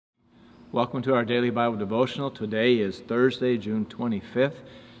Welcome to our daily Bible devotional. Today is Thursday, June 25th,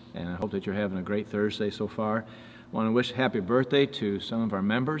 and I hope that you're having a great Thursday so far. I want to wish a happy birthday to some of our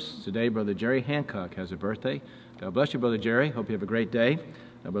members. Today, Brother Jerry Hancock has a birthday. God bless you, Brother Jerry. Hope you have a great day.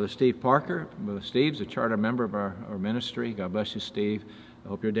 Brother Steve Parker. Brother Steve's a charter member of our ministry. God bless you, Steve. I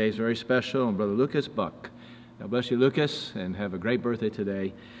hope your day is very special. And Brother Lucas Buck. God bless you, Lucas, and have a great birthday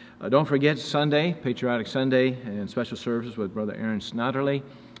today. Don't forget Sunday, Patriotic Sunday, and special services with Brother Aaron Snodderly.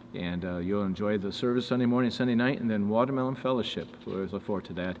 And you'll enjoy the service Sunday morning, Sunday night, and then Watermelon Fellowship. We always look forward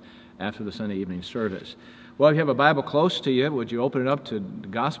to that after the Sunday evening service. Well, if you have a Bible close to you, would you open it up to the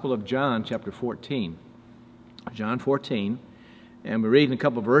Gospel of John, chapter 14. John 14. And we're reading a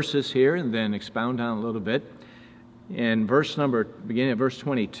couple verses here and then expound on a little bit. In beginning at verse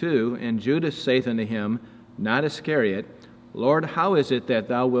 22, And Judas saith unto him, not Iscariot, Lord, how is it that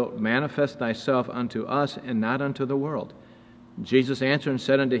thou wilt manifest thyself unto us and not unto the world? Jesus answered and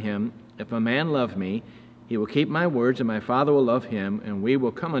said unto him, If a man love me, he will keep my words, and my Father will love him, and we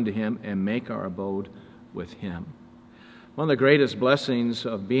will come unto him and make our abode with him. One of the greatest blessings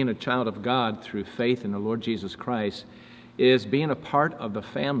of being a child of God through faith in the Lord Jesus Christ is being a part of the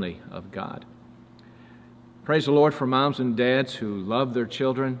family of God. Praise the Lord for moms and dads who love their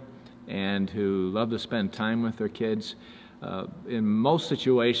children and who love to spend time with their kids. In most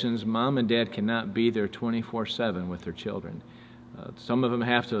situations, mom and dad cannot be there 24/7 with their children. Some of them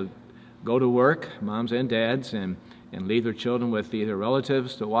have to go to work, moms and dads, and leave their children with either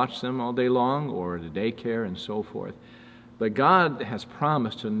relatives to watch them all day long or the daycare and so forth. But God has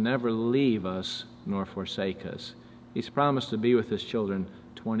promised to never leave us nor forsake us. He's promised to be with His children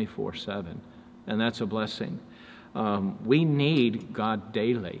 24/7, and that's a blessing. We need God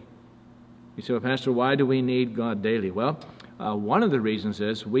daily. You say, well, Pastor, why do we need God daily? Well, one of the reasons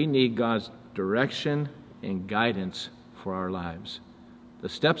is we need God's direction and guidance for our lives. The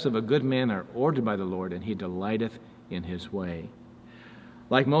steps of a good man are ordered by the Lord, and He delighteth in His way.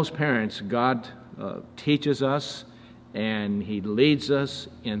 Like most parents, God teaches us, and He leads us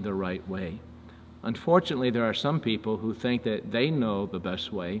in the right way. Unfortunately, there are some people who think that they know the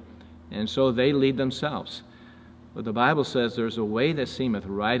best way, and so they lead themselves. But the Bible says there's a way that seemeth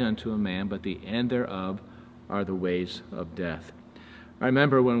right unto a man, but the end thereof are the ways of death. I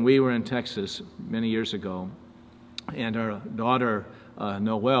remember when we were in Texas many years ago, and our daughter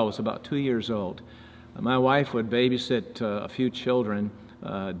Noelle was about 2 years old. My wife would babysit a few children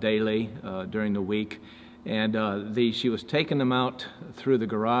daily during the week, and she was taking them out through the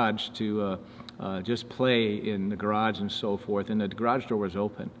garage to just play in the garage and so forth, and the garage door was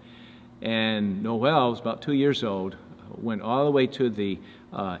open. And Noelle was about 2 years old, went all the way to the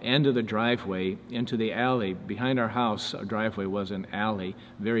end of the driveway into the alley. Behind our house, our driveway was an alley,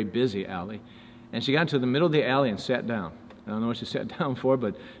 very busy alley. And she got to the middle of the alley and sat down. I don't know what she sat down for,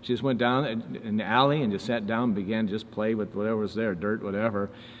 but she just went down in the alley and just sat down and began to just play with whatever was there, dirt, whatever.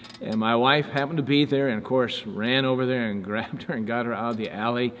 And my wife happened to be there and, of course, ran over there and grabbed her and got her out of the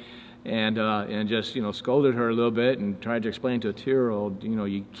alley and just, scolded her a little bit and tried to explain to a 2-year-old,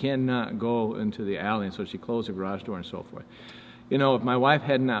 you cannot go into the alley. And so she closed the garage door and so forth. If my wife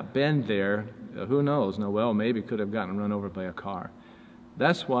had not been there, who knows? Noelle maybe could have gotten run over by a car.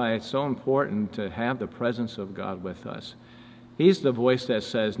 That's why it's so important to have the presence of God with us. He's the voice that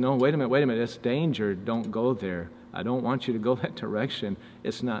says, no, wait a minute, it's danger, don't go there. I don't want you to go that direction.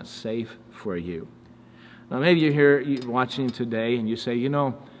 It's not safe for you. Now maybe you're here watching today and you say,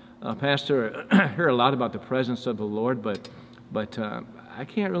 Pastor, I hear a lot about the presence of the Lord, but I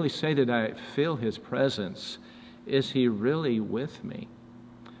can't really say that I feel His presence. Is He really with me?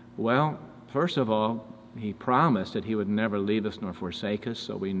 Well, first of all, He promised that He would never leave us nor forsake us,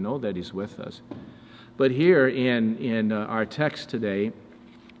 so we know that He's with us. But here in our text today,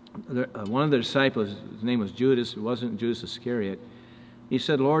 one of the disciples, his name was Judas, it wasn't Judas Iscariot, he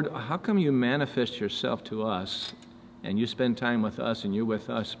said, Lord, how come you manifest yourself to us, and you spend time with us, and you're with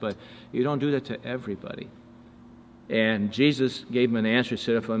us, but you don't do that to everybody? And Jesus gave him an answer. He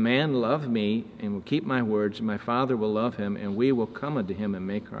said, if a man love me and will keep my words, my Father will love him, and we will come unto him and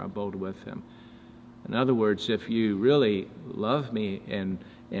make our abode with him. In other words, if you really love me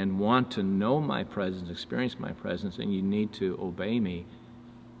and want to know my presence, experience my presence, then you need to obey me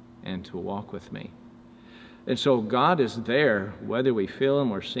and to walk with me. And so God is there whether we feel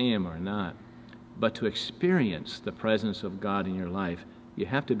Him or see Him or not. But to experience the presence of God in your life, you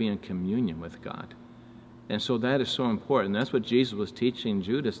have to be in communion with God. And so that is so important. That's what Jesus was teaching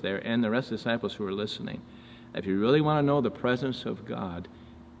Judas there and the rest of the disciples who were listening. If you really want to know the presence of God,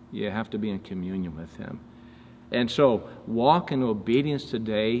 you have to be in communion with Him. And so walk in obedience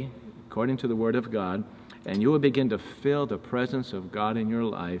today according to the Word of God, and you will begin to feel the presence of God in your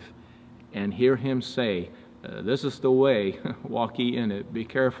life, and hear Him say, this is the way, walk ye in it, be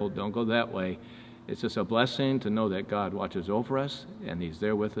careful, don't go that way. It's just a blessing to know that God watches over us and He's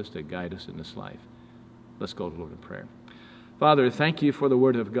there with us to guide us in this life. Let's go to the Lord in prayer. Father, thank you for the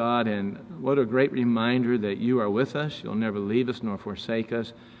Word of God, and what a great reminder that you are with us. You'll never leave us nor forsake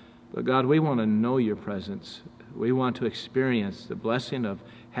us. But God, we want to know your presence. We want to experience the blessing of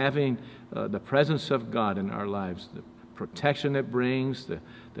having the presence of God in our lives, the protection it brings,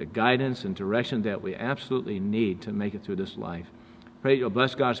 the guidance and direction that we absolutely need to make it through this life. Pray you'll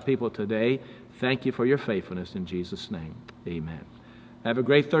bless God's people today. Thank you for your faithfulness in Jesus' name. Amen. Have a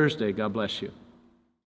great Thursday. God bless you.